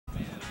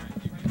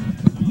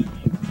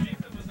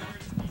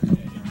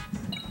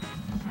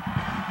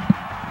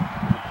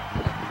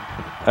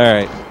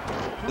Alright.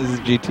 This is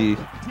GT.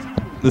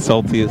 The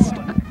saltiest.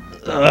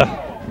 Ugh.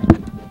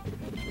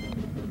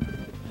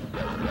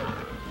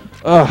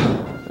 Ugh.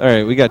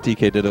 Alright, we got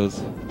DK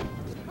Dittos.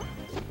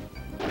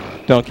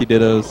 Donkey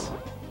Dittos.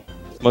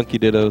 Monkey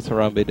Dittos.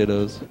 Harambe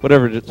Dittos.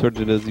 Whatever sort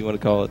of Dittos you want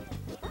to call it.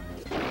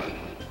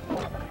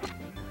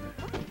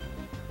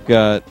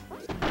 Got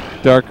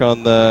dark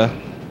on the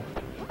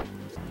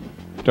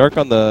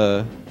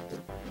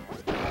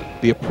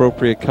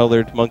appropriate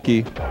colored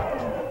monkey.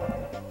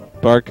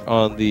 Bark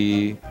on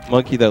the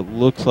monkey that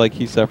looks like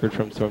he suffered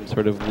from some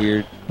sort of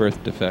weird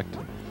birth defect.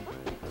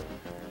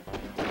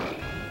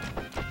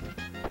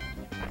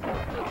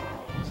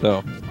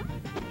 So,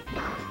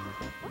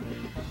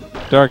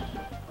 dark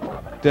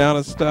down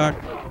a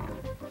stock.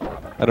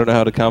 I don't know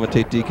how to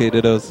commentate DK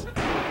Dittos.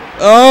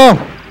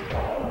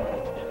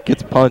 Oh!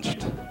 Gets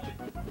punched.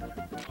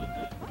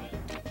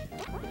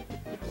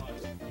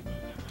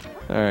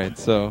 Alright,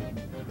 so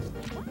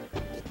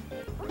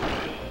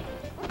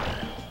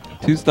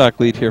 2-stock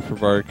lead here for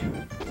Bark.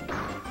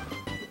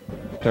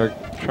 Dark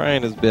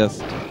trying his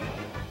best.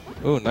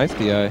 Oh, nice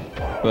DI,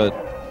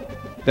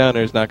 but down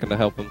air is not going to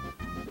help him.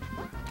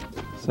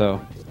 So,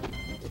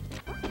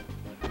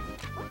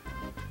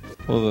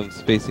 both of them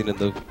spacing in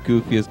the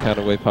goofiest kind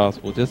of way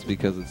possible just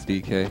because it's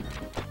DK.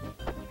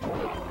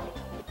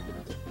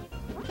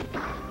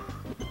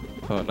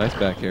 Oh, nice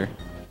back air.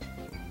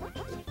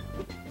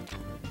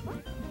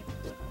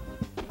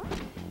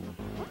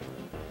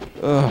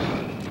 Ugh.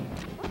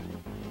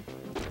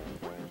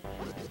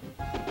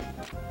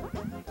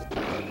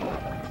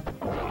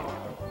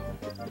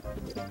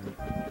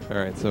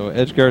 Alright, so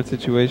edge guard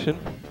situation.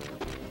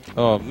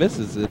 Oh,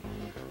 misses it.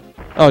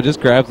 Oh, just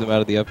grabs him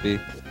out of the up B.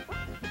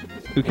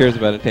 Who cares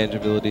about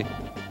intangibility?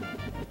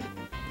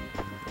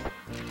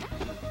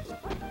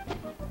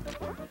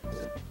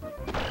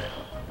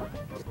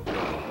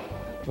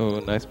 Oh,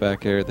 nice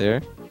back air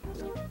there.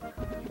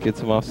 Gets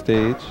him off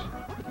stage.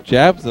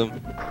 Jabs him.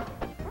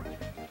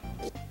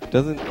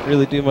 Doesn't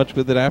really do much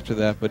with it after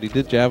that, but he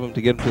did jab him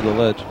to get him to the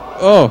ledge.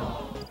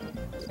 Oh!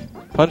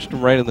 Punched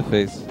him right in the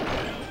face.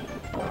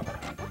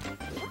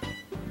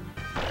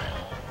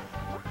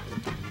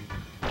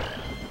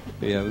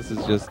 Yeah, this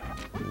is just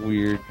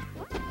weird.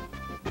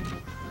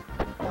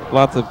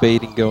 Lots of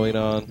baiting going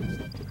on.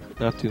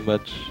 Not too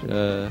much.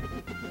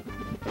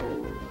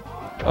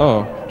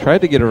 Oh,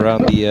 tried to get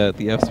around the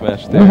F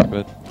smash there,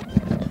 but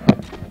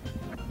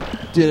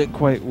didn't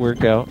quite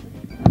work out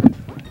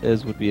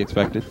as would be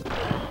expected.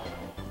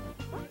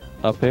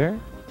 Up air.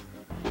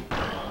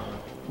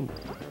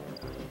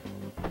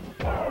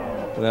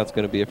 And that's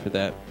going to be it for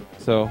that.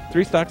 So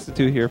 3 stocks to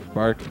 2 here for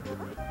Bark.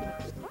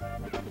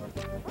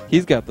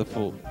 He's got the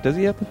full. Does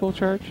he have the full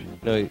charge?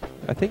 No,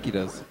 I think he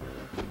does.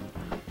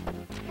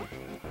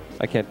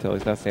 I can't tell.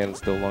 He's not standing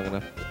still long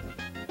enough.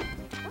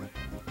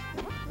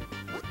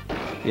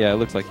 Yeah, it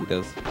looks like he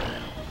does.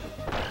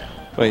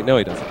 Wait, no,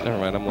 he doesn't. Never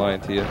mind. I'm lying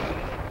to you.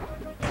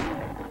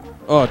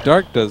 Oh,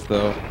 Dark does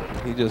though.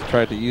 He just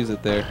tried to use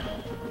it there.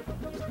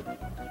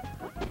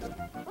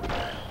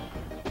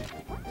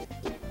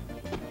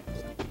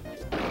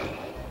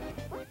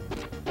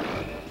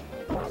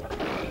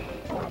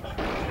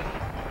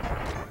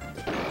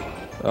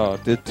 Oh,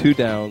 did 2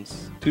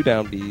 downs. 2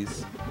 down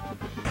Bs.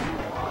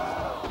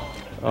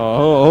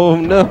 Oh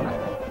no.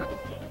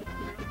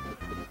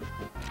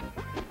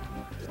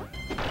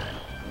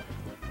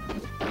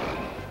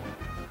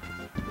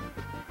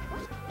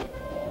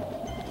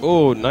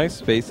 Oh, nice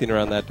spacing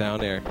around that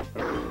down air.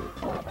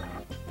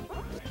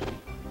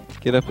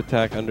 Get up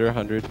attack under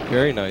 100.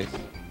 Very nice.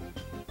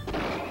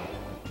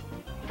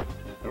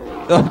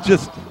 Oh,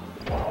 just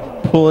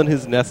pulling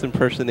his Ness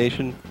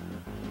impersonation.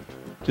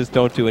 Just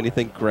don't do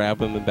anything,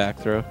 grab him and back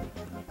throw.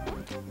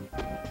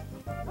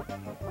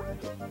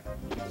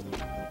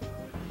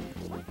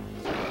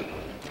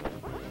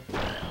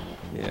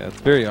 Yeah, it's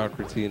very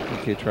awkward seeing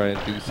DK try and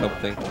do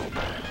something.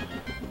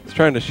 He's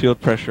trying to shield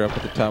pressure up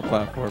at the top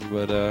platform,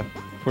 but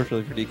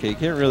fortunately for DK, he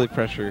can't really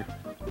pressure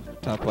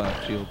top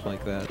plat shield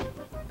like that.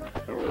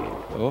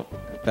 Oh,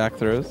 back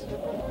throws.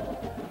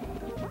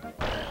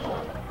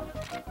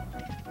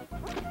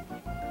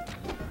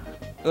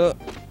 Oh,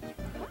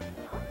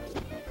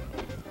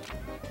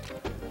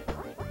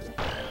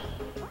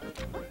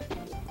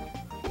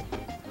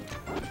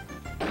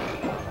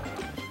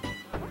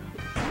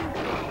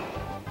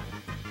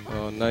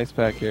 nice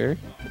back air.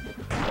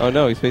 Oh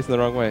no, he's facing the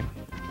wrong way.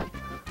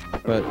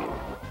 But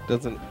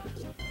doesn't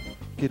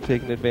get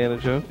taken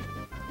advantage of.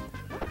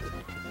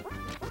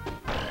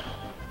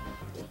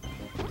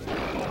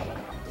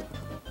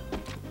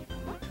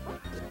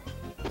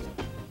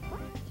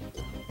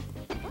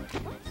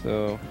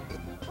 So,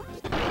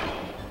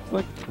 it's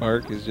like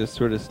Mark is just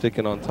sort of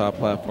sticking on top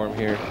platform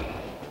here.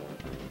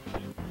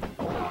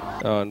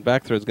 Oh, and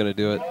back throw is going to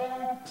do it.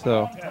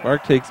 So,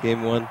 Mark takes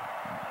game 1.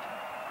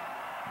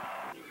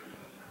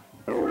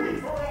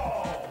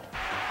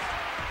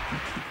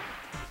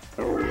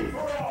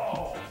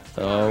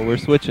 Oh, we're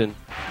switching.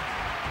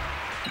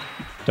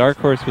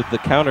 Darkhorse with the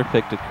counter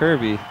pick to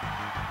Kirby.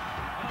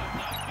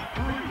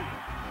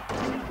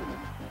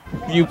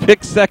 You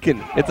pick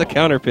second. It's a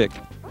counter pick.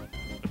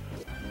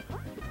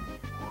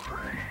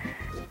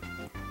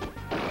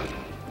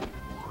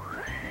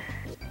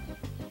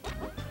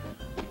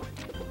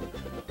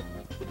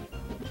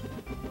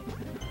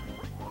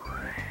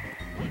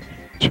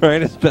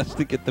 Trying his best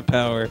to get the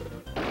power.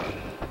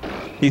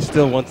 He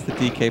still wants the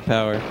DK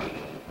power.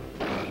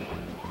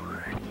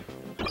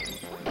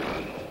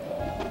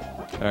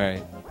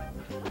 Alright.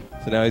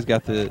 So now he's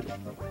got the...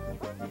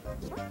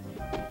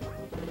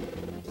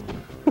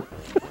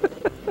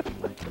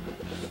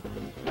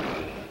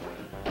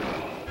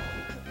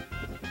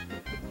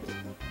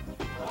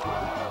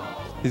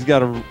 He's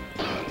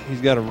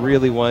got to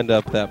really wind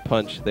up that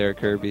punch there,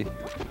 Kirby.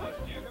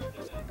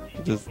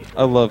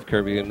 I love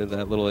Kirby into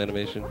that little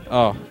animation.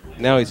 Oh,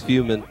 now he's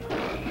fuming.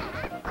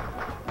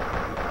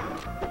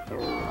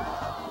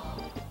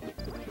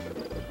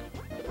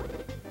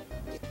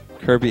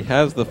 Kirby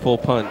has the full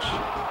punch.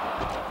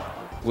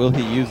 Will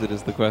he use it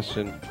is the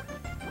question.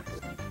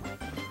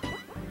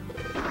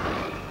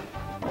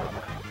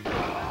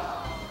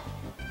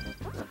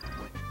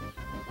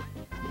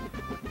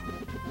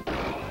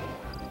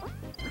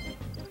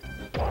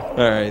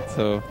 Alright,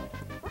 so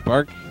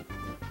Bark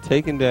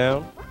taken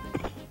down.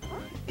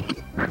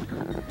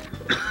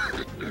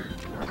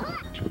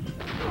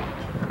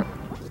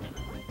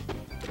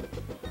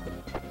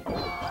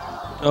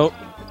 Oh,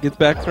 gets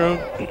back thrown.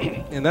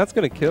 And that's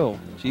going to kill.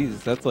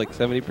 Jeez, that's like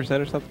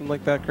 70% or something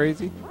like that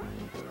crazy.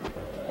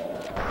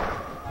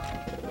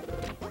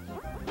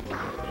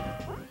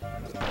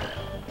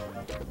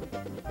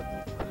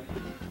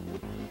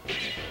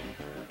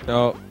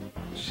 Oh,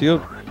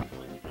 shield.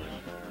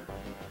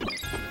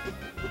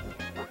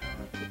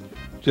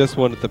 Just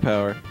wanted the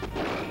power.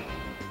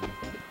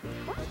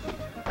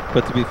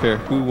 But to be fair,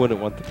 who wouldn't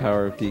want the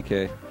power of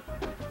DK?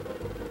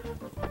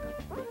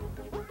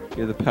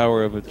 You're the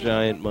power of a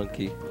giant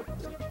monkey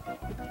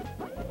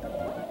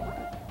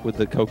with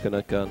the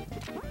coconut gun.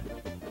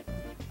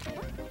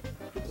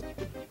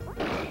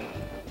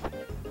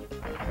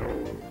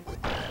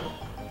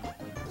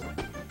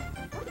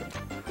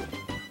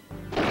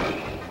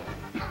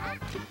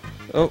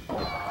 Oh,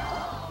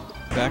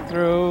 back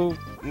throw,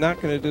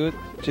 not gonna do it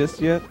just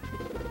yet,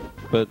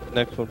 but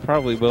next one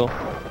probably will.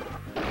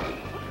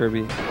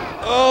 Kirby,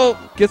 oh,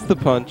 gets the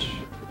punch.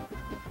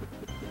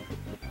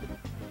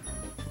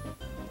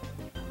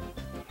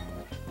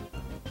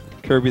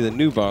 Kirby, the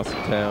new boss of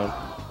town.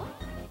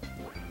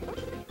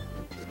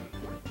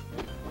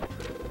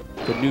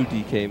 The new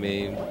DK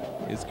main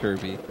is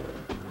Kirby.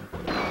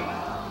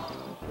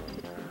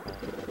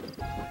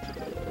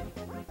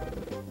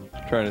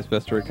 Trying his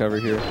best to recover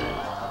here.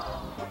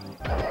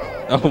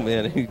 Oh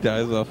man, he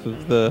dies off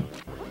of the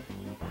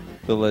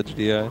ledge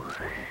DI.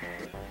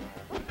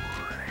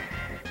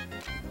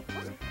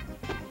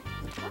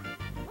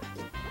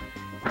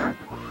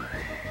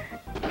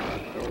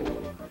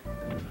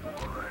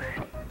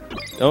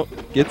 Oh,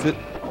 gets it.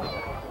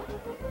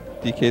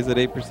 DK's at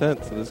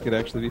 8%, so this could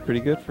actually be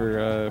pretty good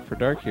for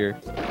Dark here.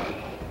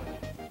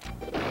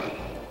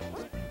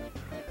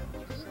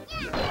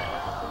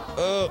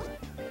 Oh,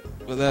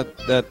 well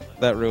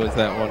that ruins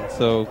that one.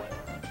 So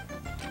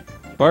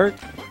Bark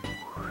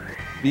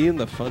being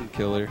the fun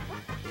killer.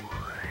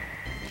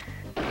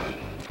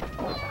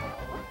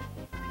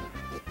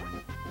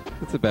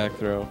 It's a back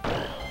throw.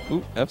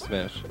 Ooh, F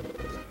smash.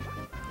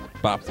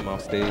 Bops him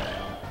off stage.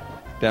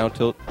 Down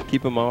tilt,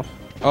 keep him off.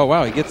 Oh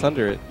wow, he gets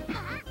under it.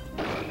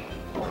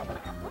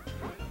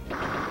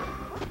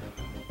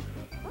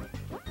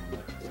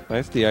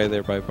 Nice DI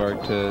there by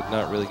Bark to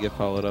not really get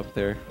followed up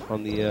there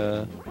on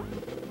the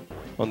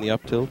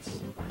up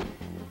tilts.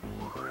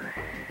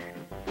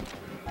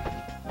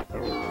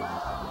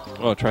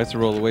 Oh, tries to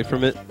roll away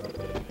from it.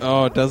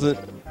 Oh, it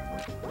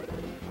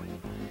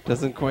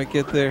doesn't quite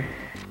get there.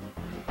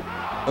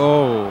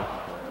 Oh,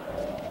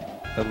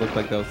 that looked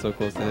like that was so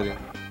close to hitting.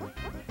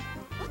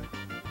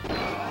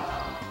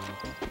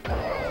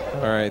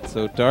 Alright,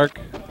 so Dark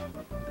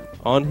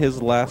on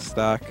his last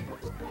stock.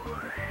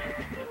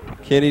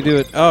 Can he do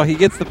it? Oh, he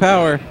gets the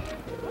power.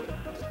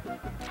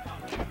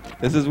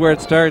 This is where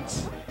it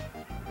starts.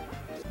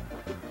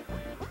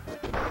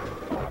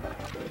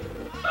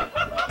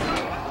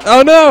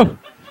 Oh no!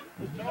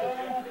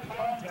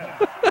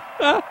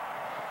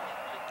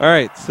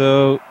 Alright,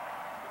 so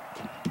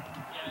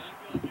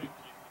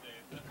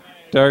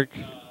Dark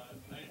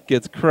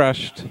gets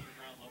crushed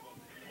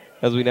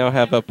as we now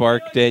have a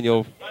Bark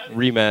Daniel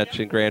rematch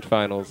in Grand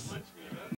Finals.